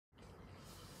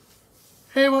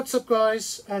Hey, what's up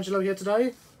guys? Angelo here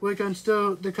today. We're going to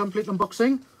do the complete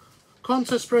unboxing.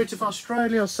 Qantas Spirit of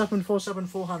Australia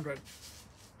 747-400.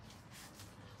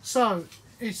 So,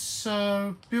 it's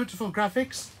beautiful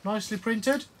graphics, nicely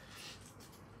printed.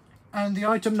 And the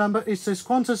item number is this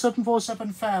Qantas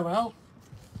 747 Farewell.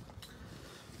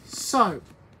 So,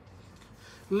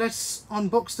 let's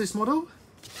unbox this model.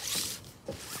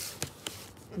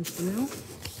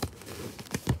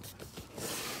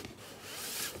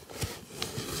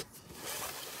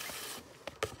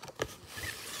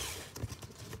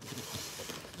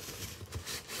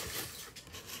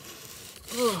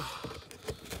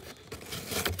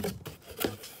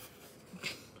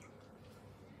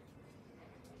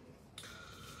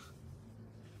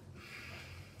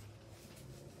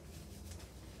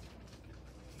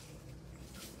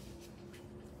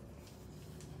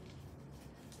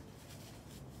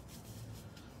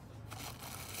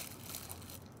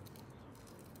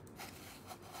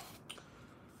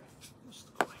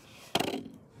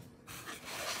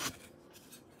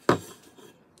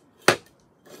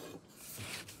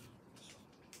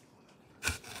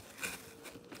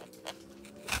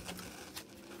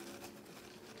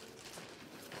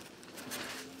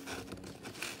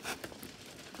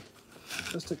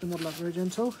 Let's take the model out very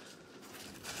gentle.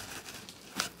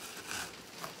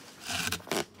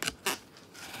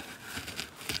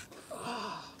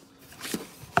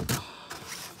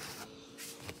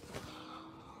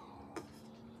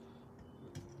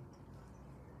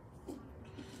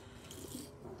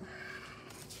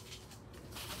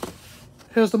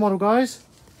 Here's the model, guys.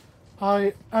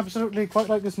 I absolutely quite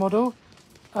like this model,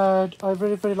 and I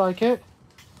really like it.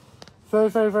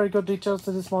 Very good details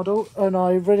to this model, and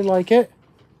I really like it.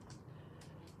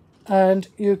 And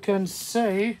you can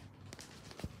see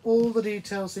all the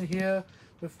details in here.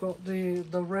 We've got the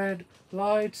red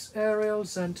lights,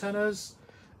 aerials, antennas,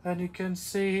 and you can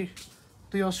see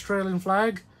the Australian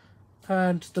flag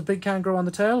and the big kangaroo on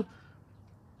the tail,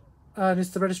 and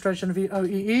it's the registration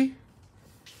VOEE,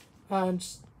 and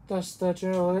that's the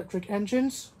General Electric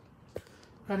engines,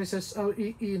 and it says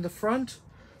OEE in the front,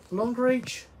 long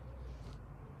reach,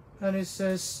 and it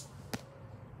says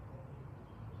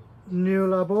New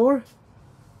Labor,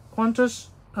 Qantas,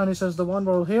 and it says the one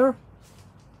roll here,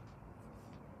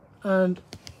 and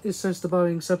it says the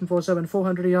Boeing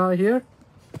 747-400ER here,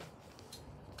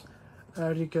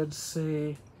 and you can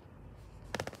see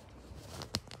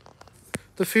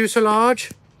the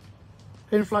fuselage,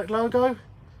 Inflight logo.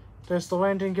 There's the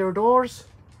landing gear doors,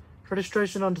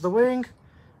 registration under the wing,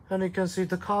 and you can see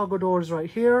the cargo doors right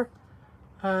here,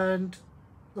 and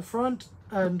the front,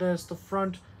 and there's the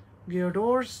front gear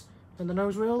doors and the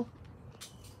nose wheel.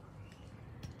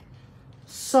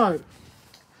 So,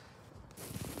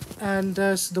 and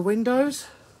there's the windows,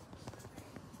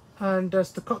 and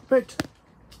there's the cockpit,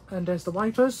 and there's the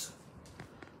wipers,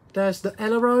 there's the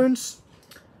ailerons,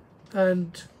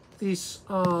 and these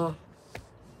are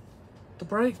the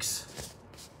brakes,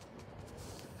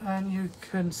 and you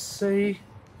can see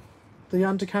the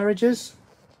undercarriages.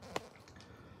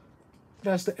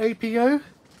 There's the APU,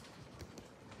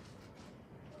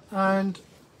 and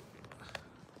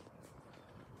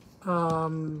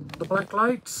the black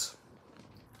lights,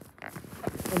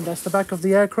 and that's the back of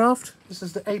the aircraft. This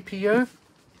is the APU,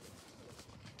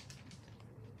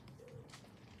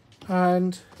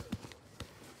 and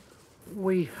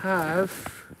we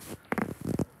have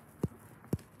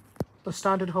the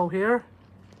standard hull here,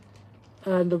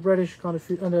 and the reddish kind of,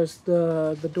 and there's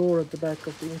the door at the back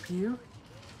of the APU,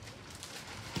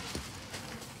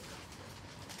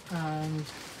 and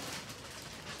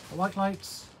the white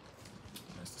lights.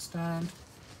 There's the stand,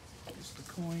 there's the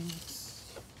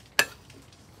coins,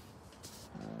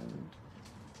 and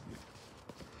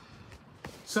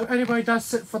so anyway,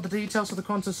 that's it for the details of the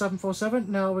Qantas 747.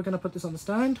 Now we're going to put this on the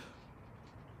stand.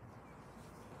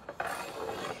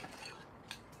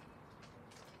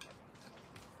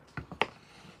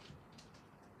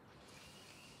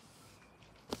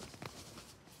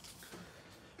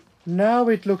 Now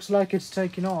it looks like it's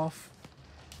taking off,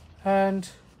 and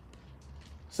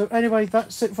so anyway,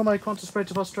 that's it for my Qantas Spirit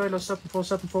of Australia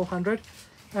 747-400,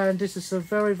 and this is a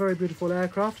very beautiful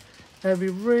aircraft, and we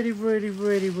really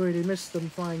miss them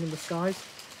flying in the skies,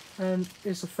 and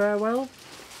it's a farewell,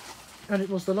 and it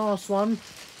was the last one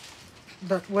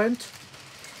that went,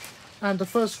 and the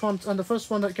first one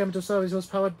that came into service was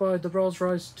powered by the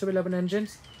Rolls-Royce 211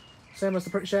 engines, same as the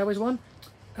British Airways one.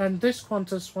 And this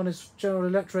Qantas one is General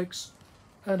Electric's,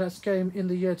 and that came in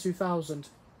the year 2000.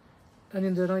 And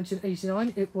in the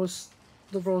 1989, it was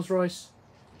the Rolls-Royce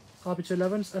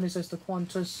RB211s, and it says the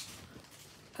Qantas,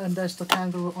 and there's the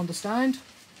kangaroo on the stand.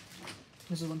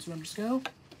 This is 1/200 scale.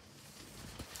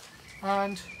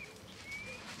 And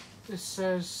this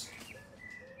says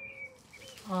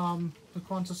the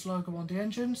Qantas logo on the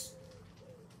engines,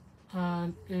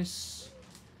 and it's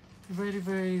really,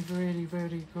 very, really,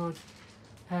 very good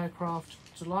aircraft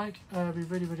to like. We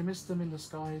really, really miss them in the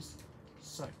skies.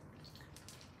 So,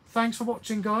 thanks for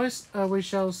watching, guys. We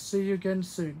shall see you again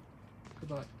soon.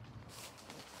 Goodbye.